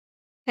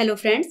Hello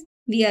friends,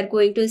 we are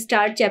going to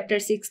start chapter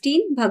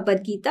 16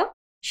 Bhagavad Gita,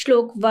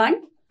 Shlok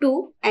 1,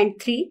 2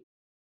 and 3.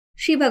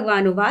 Shri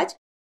Bhagwan Uvaj,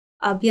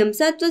 Abhyam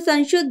Sattva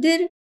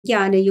Sanshudhir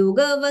Jnana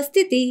Yoga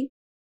Avasthiti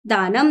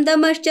Danam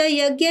Damascha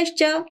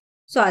Yagyascha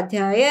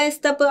Swadhyaya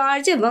Stapa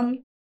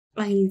Arjavam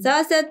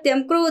Ahimsa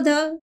Satyam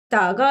Krodha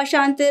Taga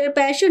Shantir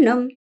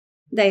Passionam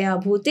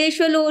Daya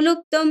Bhuteshwalo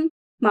Luptam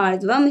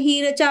Mardvam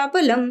Hira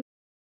Chapalam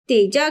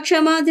Teja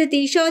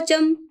Kshamadhiti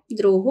Shocham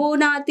Droho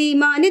Nati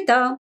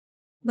Manita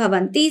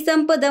Bhavanti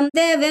Sampadam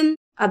Devim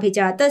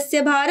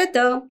Abhijatasya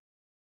Bharata.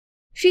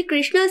 Shri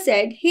Krishna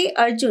said, Hey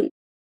Arjun,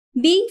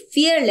 being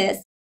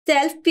fearless,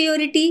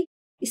 self-purity,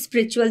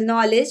 spiritual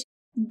knowledge,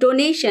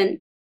 donation,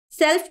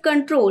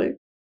 self-control,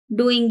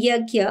 doing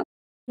yajna,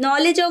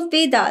 knowledge of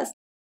Vedas,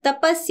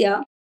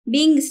 tapasya,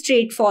 being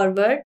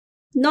straightforward,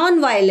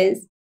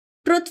 non-violence,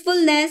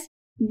 truthfulness,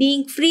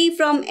 being free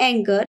from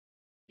anger,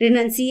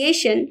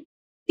 renunciation,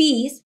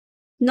 peace,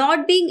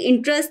 not being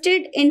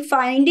interested in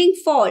finding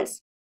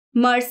faults,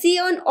 mercy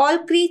on all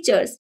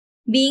creatures,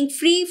 being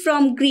free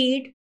from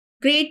greed,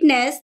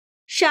 greatness,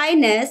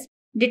 shyness,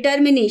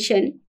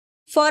 determination,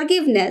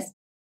 forgiveness,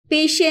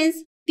 patience,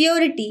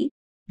 purity,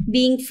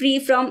 being free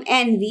from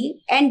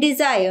envy and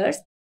desires,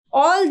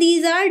 all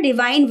these are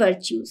divine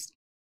virtues,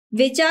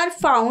 which are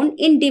found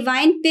in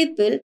divine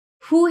people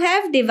who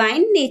have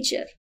divine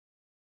nature.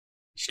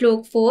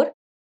 Shlok 4.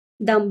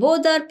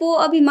 Dambho darpo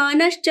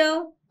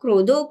abhimanascha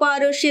krodho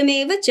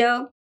parushyameva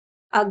cha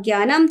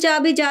ajnanam cha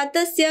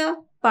abhijatasya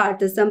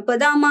partha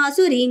sampadam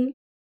asurim.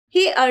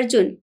 Hey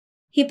Arjun,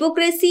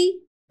 hypocrisy,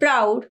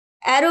 proud,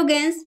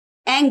 arrogance,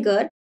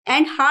 anger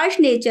and harsh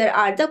nature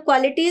are the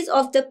qualities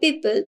of the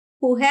people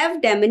who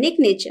have demonic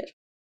nature.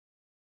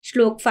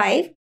 Shlok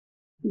 5.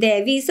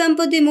 Devi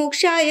sampadhi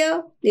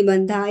mokshaya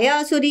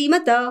nibandhaya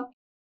surimata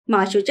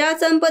mashucha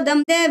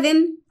sampadam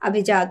devim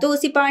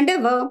abhijatosi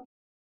pandava.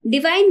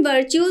 Divine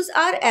virtues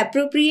are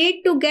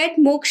appropriate to get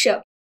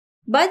moksha,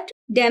 but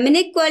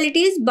demonic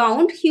qualities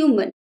bound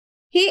human.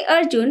 Hey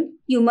Arjun,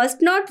 you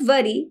must not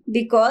worry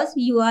because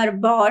you are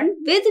born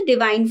with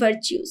divine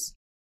virtues.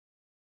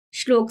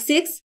 Shlok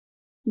 6.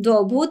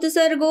 Dvabhut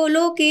sargo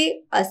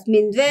loke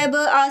asmin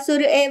dveba asur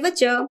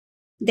evacha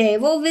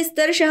devo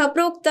vistarshah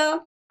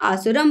prokta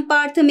asuram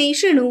partha me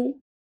shrinu.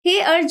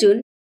 Hey Arjun,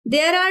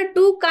 there are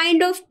two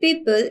kinds of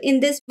people in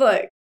this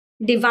world,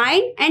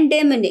 divine and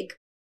demonic.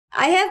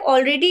 I have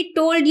already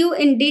told you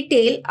in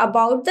detail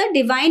about the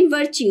divine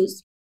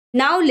virtues.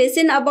 Now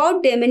listen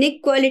about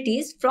demonic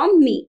qualities from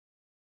me.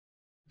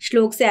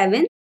 Shlok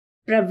 7.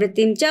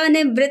 Pravritim cha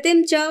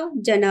nivritim cha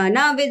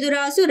janana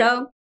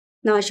vidurasura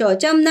na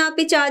shocham na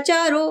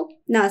pichacharo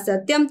na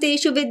satyam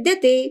teshu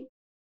vidyate.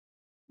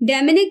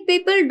 Demonic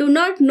people do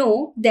not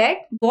know that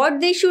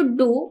what they should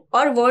do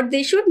or what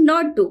they should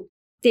not do.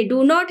 They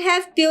do not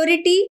have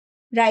purity,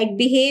 right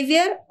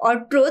behavior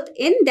or truth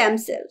in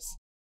themselves.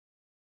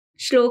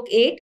 Shlok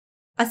 8.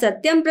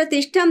 Asatyam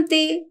pratishtham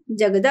te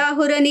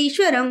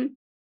jagadahuranishwaram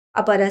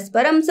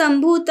aparasparam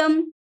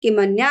sambhutam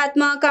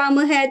kimanyatma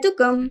kama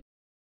hetukam.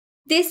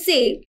 They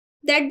say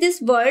that this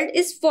world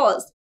is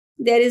false.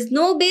 There is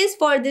no base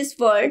for this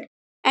world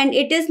and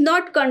it is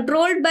not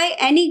controlled by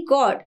any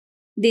god.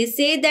 They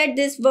say that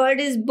this world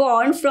is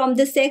born from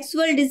the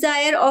sexual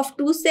desire of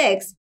two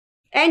sex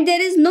and there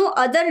is no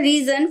other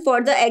reason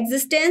for the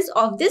existence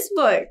of this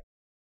world.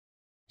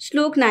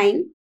 Shlok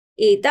 9.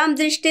 Etam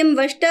drishtim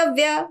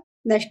vashtavya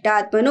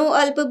nashtatmano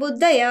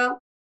alpabuddhaya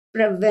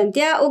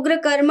pravyantya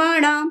ugra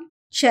karmana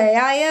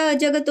shayaya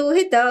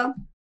jagatohita.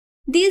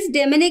 These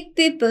demonic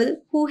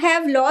people who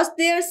have lost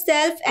their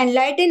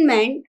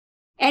self-enlightenment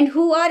and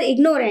who are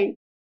ignorant,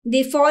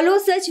 they follow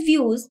such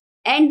views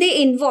and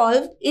they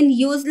involve in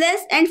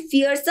useless and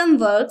fearsome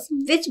works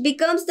which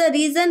becomes the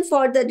reason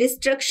for the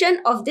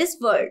destruction of this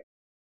world.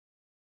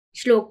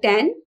 Shlok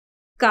 10.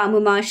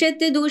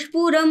 Kamamashitya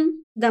dushpuram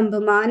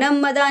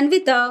dambhamanam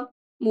madanvita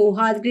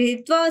mohad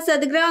grihitva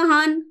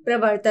sadgrahan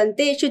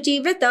pravartante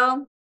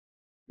shuchivrata.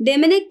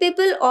 Demonic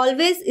people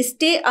always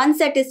stay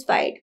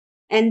unsatisfied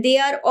and they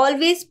are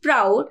always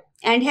proud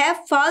and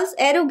have false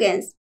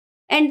arrogance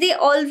and they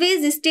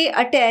always stay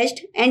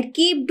attached and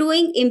keep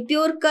doing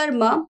impure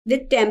karma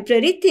with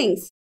temporary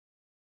things.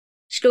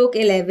 Shlok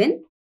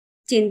 11.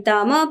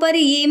 Chintama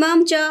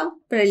pariyemam cha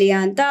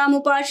pralyantam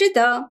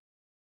upashita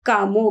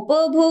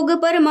kamopabhoga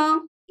parama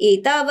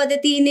eta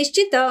vadati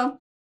nishchita.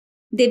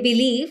 They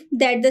believe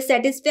that the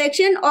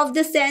satisfaction of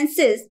the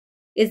senses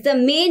is the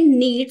main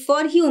need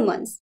for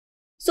humans.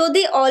 So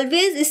they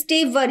always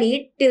stay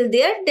worried till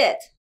their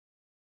death.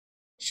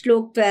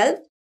 Shlok 12.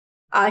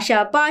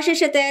 Asha pasha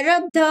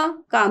shaterabdha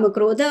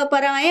kamakrodha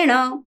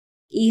parayana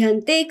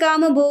ihante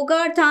kama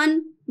bhogarthan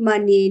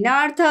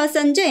manyenartha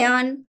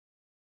sanjayan.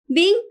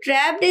 Being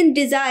trapped in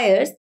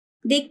desires,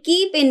 they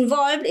keep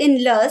involved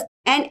in lust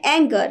and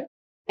anger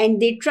and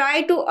they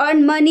try to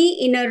earn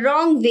money in a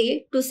wrong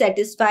way to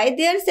satisfy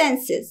their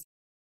senses.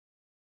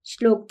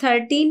 Shlok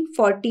 13,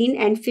 14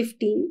 and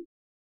 15.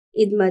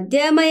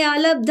 Idmadhya maya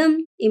labdham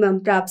imam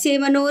prapse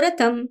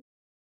manoratham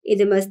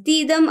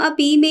idamastidam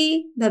api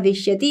me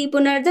bhavishyati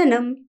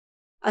punardhanam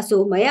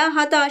असो मया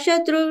हता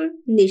शत्रुर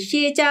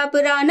निश्चये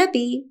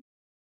चापरानपि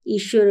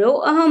ईश्वरो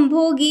अहम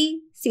भोगी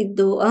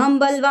सिद्धो अहम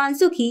बलवान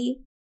सुखी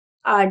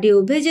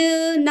आढ्योभिज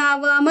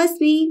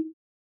नावामस्मि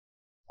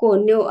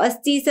कोन्यो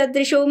अस्ति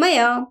सदृशो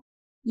मया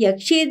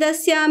यक्षे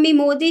दस्यामि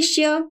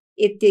मोदिष्य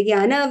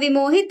इत्यज्ञान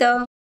विमोहित.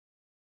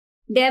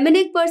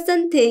 Demonic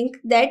person think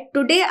that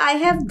today I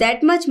have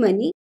that much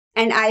money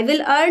and I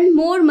will earn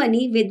more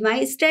money with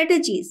my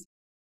strategies.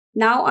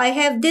 Now I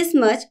have this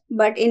much,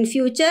 but in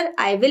future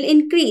I will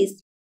increase.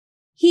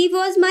 He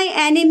was my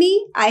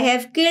enemy, I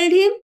have killed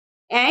him,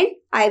 and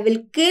I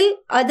will kill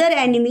other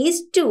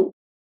enemies too.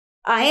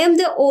 I am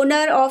the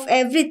owner of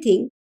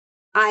everything.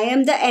 I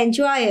am the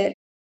enjoyer.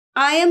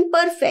 I am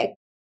perfect.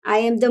 I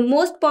am the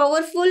most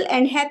powerful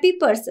and happy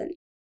person.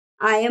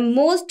 I am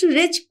most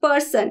rich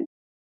person,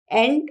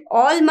 and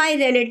all my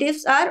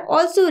relatives are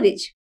also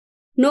rich.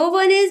 No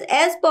one is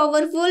as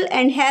powerful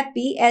and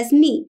happy as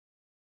me.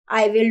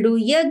 I will do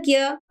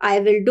yajna, I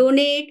will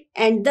donate,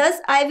 and thus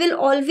I will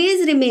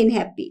always remain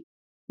happy.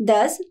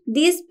 Thus,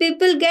 these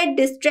people get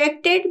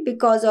distracted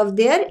because of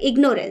their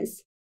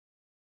ignorance.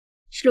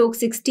 Shlok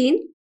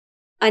 16.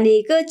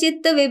 Aneka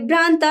chitta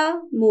vibhranta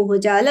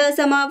mohojala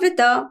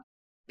samavrita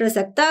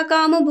prasakta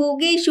kama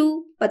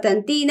bhogeshu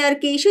patanti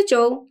narkeshu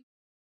cho.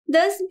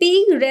 Thus,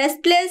 being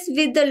restless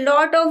with a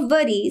lot of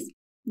worries,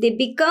 they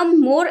become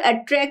more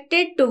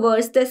attracted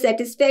towards the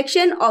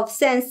satisfaction of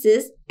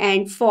senses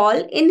and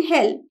fall in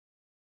hell.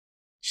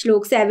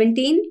 Shlok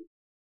 17.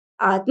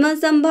 Atma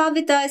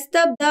sambhavita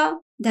stabdha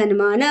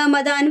dhanmana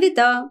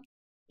madanvita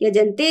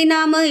yajante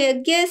nama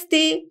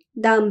yajyaste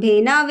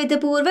dambhena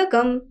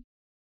vidapurvakam.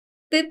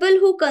 People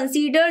who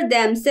consider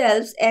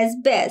themselves as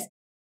best,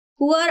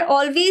 who are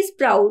always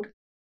proud,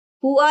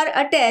 who are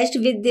attached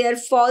with their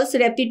false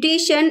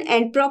reputation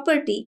and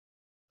property,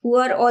 who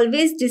are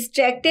always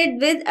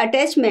distracted with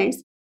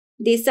attachments,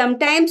 they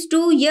sometimes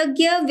do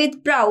yajna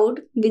with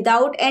pride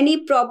without any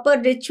proper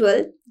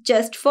ritual,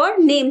 just for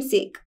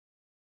namesake.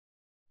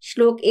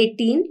 Shlok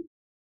 18.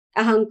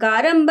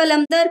 Ahankaram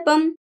balam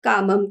darpam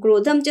kamam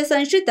krodham cha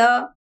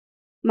sanshrita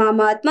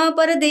mamatma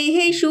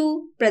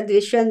paradeheshu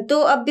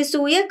pradvishwanto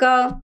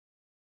abhisuyaka.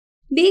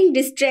 Being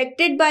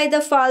distracted by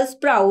the false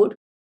pride,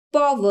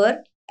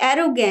 power,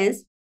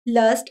 arrogance,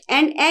 lust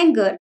and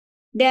anger,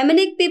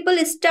 demonic people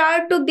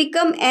start to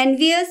become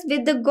envious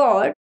with the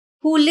God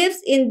who lives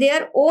in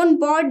their own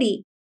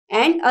body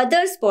and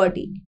others'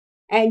 body,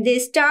 and they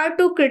start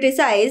to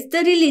criticize the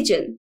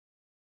religion.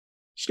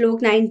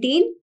 Shlok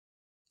 19.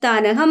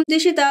 Tanaham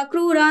dvishita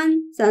kruran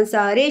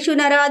sansareshu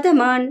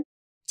naradhaman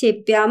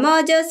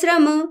chipyama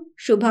jasrama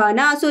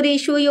shubhana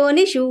sureshu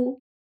yonishu.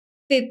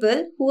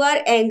 People who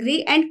are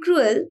angry and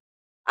cruel,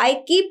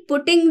 I keep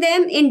putting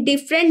them in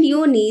different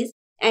yonis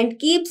and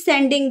keep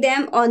sending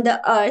them on the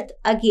earth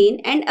again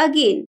and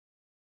again.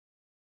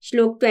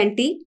 Shlok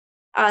 20.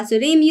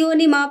 Asurim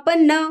yoni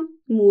mapanna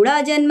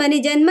muda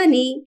janmani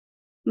janmani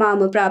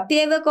mama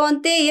prapyeva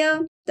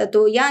kaunteya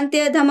tato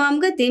yantya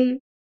dhamam gatim.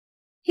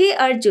 Hey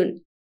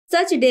Arjun,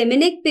 such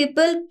demonic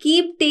people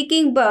keep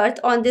taking birth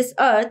on this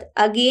earth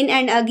again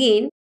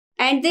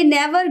and they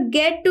never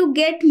get to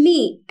get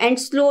me, and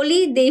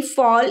slowly they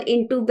fall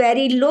into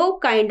very low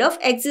kind of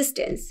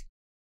existence.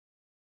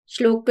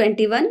 Shlok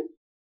 21.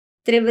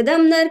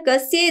 Trividam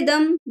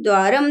narkasyedam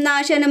dwaram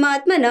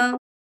nashanamaatmana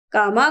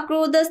kama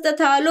krodhas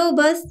tatha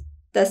lobhas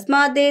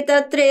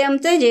tasmadetattrayam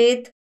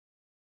tajet.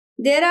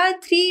 There are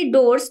 3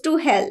 doors to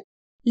hell: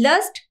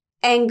 lust,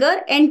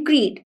 anger and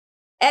greed.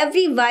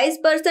 Every wise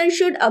person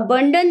should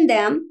abandon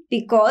them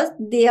because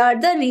they are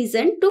the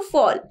reason to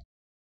fall.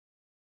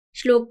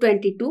 Shlok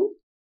 22.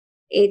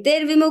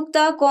 Eter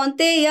vimukta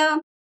kaunteya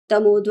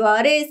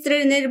tamodvare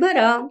sri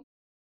nirbhara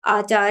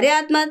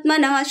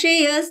acharyatmatmanah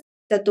shreyas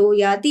tato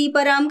yati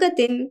param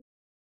gatim.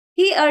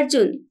 He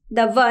Arjun,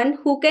 the one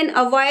who can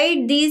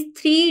avoid these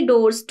 3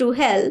 doors to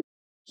hell,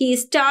 he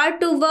start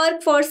to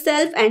work for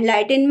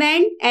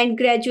self-enlightenment and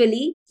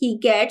gradually he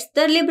gets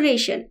the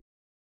liberation.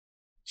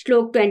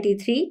 Shlok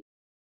 23.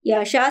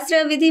 Ya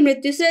shastra vidhi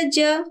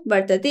mrityusrajya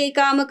vartate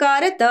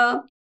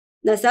kamakarata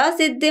na sa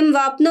siddhim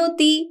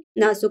vapnoti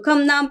na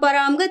sukham nam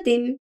param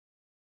gatim.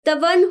 The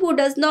one who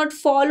does not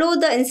follow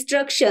the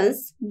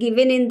instructions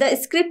given in the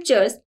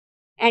scriptures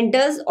and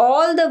does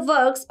all the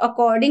works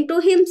according to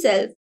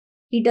himself,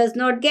 he does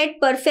not get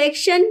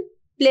perfection,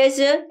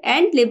 pleasure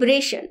and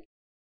liberation.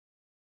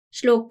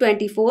 Shlok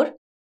 24.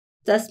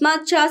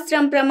 Tasmat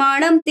shastram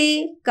pramanam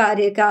te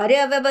karya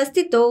karya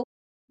vyavastito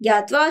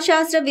gyatva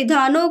shastra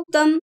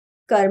vidhanoktam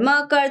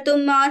karma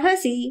kartum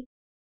arhasi.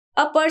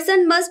 A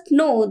person must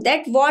know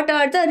that what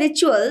are the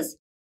rituals,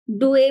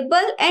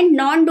 doable and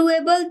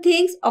non-doable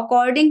things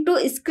according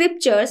to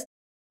scriptures,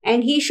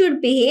 and he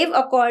should behave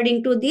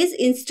according to these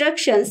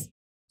instructions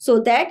so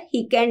that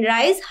he can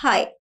rise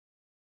high.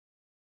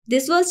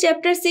 This was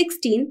chapter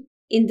 16.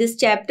 In this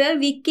chapter,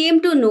 we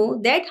came to know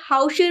that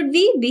how should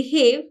we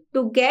behave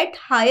to get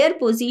higher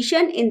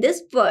position in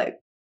this world.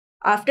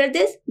 After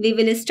this, we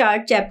will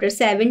start chapter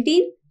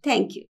 17.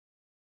 Thank you.